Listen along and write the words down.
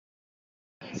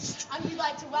Balanced. And we'd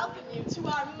like to welcome you to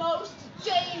our most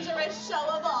dangerous show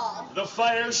of all. The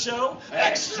Fire Show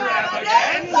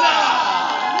Extravaganza!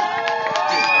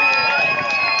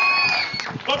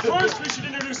 But first, we should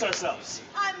introduce ourselves.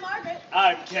 I'm Margaret.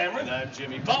 I'm Cameron. And I'm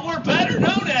Jimmy, but we're better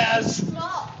known as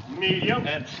Small. Medium.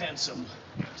 and handsome.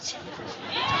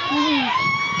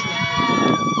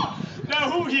 Now,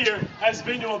 who here has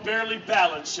been to a Barley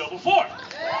Balanced show before?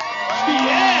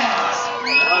 Yes!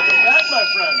 Welcome back, my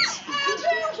friends. And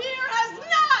who here has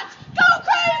not? Go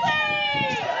crazy!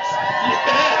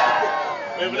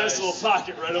 Yeah! We have a nice Nice. little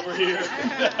pocket right over here.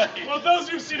 Well, those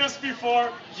who've seen us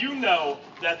before, you know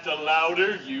that the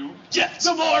louder you get,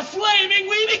 The more flaming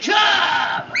we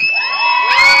become!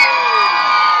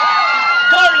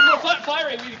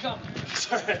 Firing we become.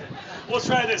 Sorry. We'll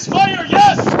try this. Fire,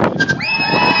 yes!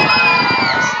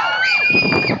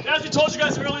 As we told you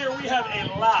guys earlier, we have a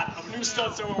lot of new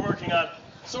stunts that we're working on.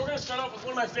 So we're going to start off with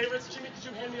one of my favorites. Jimmy, could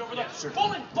you hand me over the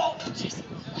bowling ball? Jeez.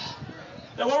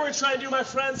 Now what we're going to try and do, my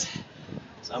friends,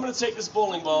 is I'm going to take this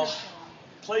bowling ball,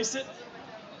 place it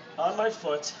on my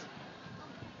foot,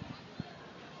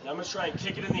 and I'm going to try and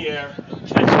kick it in the air and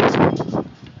catch it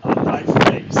on my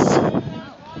face.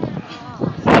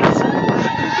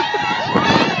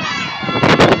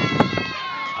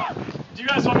 Do you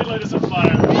guys want me to light this on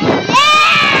fire?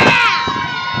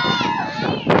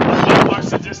 All of our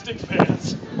sadistic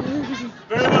fans.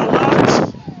 Very well,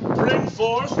 Marge. Bring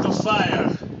forth the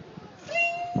fire.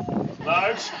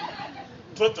 Marge,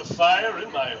 put the fire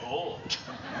in my hole.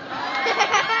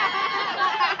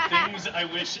 Things I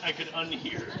wish I could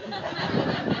unhear.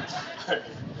 All right,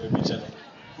 be gentle.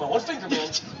 Come on, one finger,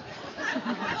 man.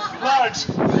 Marge,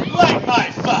 light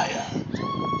my fire.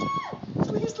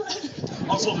 Please light it.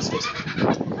 I'll just hold this face.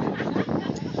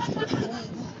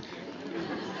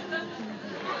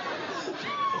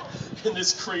 In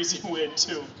this crazy wind,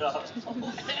 too. God.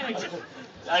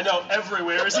 I know,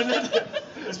 everywhere, isn't it?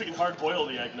 I guess we can hard boil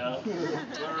the egg now.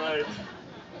 All right.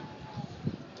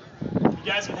 You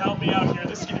guys can help me out here.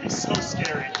 This is going to be so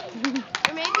scary.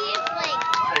 Or maybe it's like...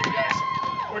 Thank you, guys.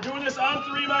 We're doing this on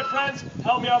three, my friends.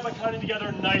 Help me out by counting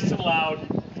together nice and loud.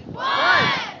 1,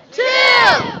 2,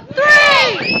 3!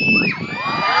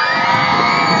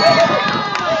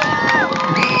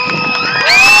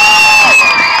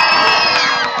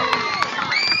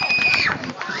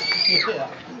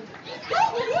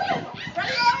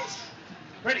 Ready, Marge?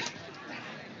 Ready?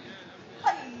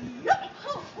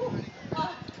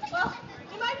 Well,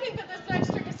 you might think that this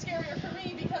next trick is scarier for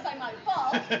me because I might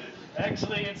fall.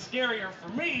 Actually, it's scarier for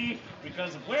me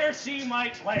because of where she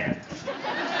might land.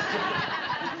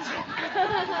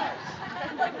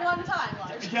 Like one time,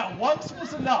 Marge. Yeah, once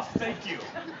was enough, thank you.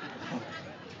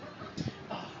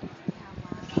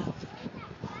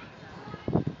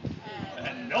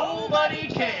 And nobody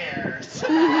cares.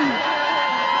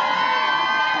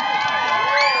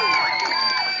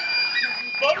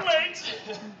 But wait,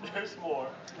 there's more.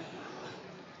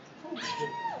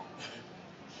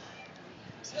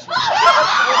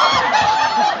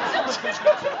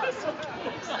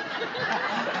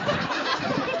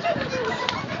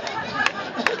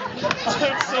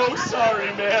 I'm so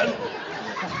sorry, man.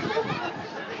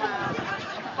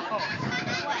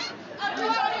 Every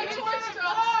time a torch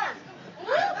drops,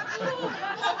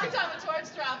 every time a torch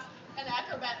drops, an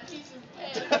acrobat keeps his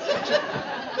pants.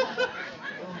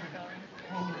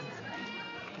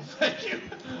 Thank you.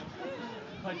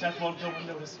 My death won't go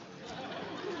unnoticed.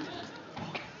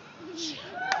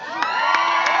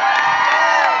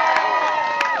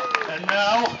 And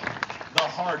now, the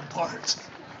hard part.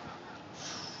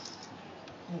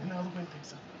 Oh, now the wind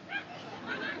picks up.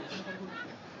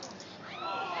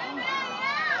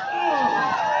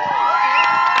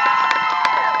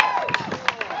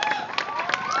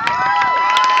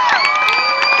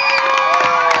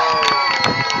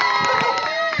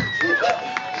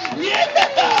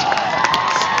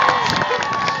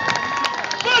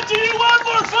 But do you want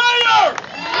more fire?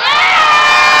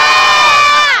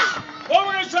 What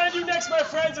we're going to try and do next, my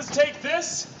friends, is take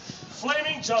this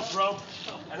flaming jump rope,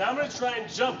 and I'm going to try and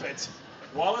jump it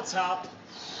while atop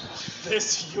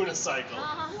this unicycle.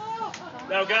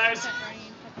 Now, guys,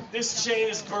 this chain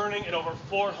is burning at over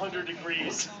 400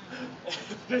 degrees.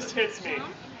 If this hits me,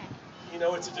 you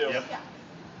know what to do. Yep.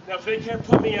 Now, if they can't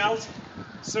put me out,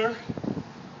 sir,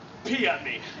 pee on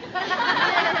me.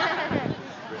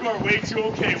 You are way too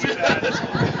okay with that.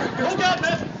 Hold on,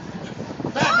 Beth.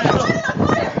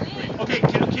 Batman. Okay,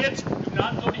 kids, do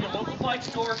not go to your local bike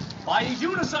store, buy a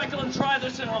unicycle, and try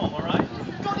this at home, all right?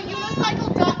 Go to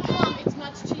unicycle.com. It's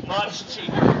much cheaper. Much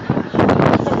cheaper.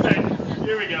 All right,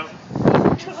 here we go.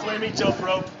 Flaming jump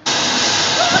rope.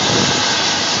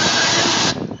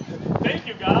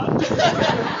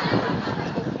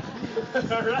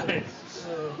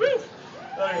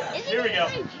 Here we go.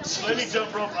 Flaming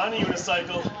jump rope on a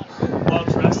unicycle while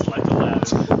dressed like Aladdin.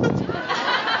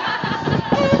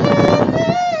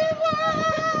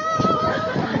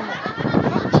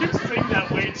 You sing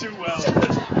that way too well.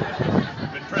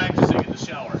 Been practicing in the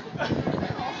shower.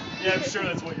 Yeah, I'm sure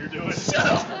that's what you're doing. Shut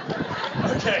up.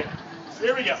 Okay,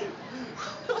 here we go.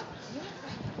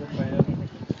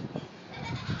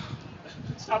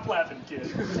 Stop laughing,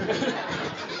 kid.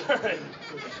 All right,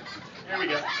 here we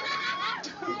go.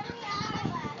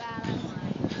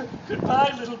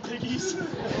 Goodbye, little piggies.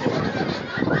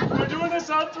 We're doing this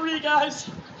on 3, guys.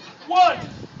 1,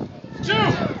 2.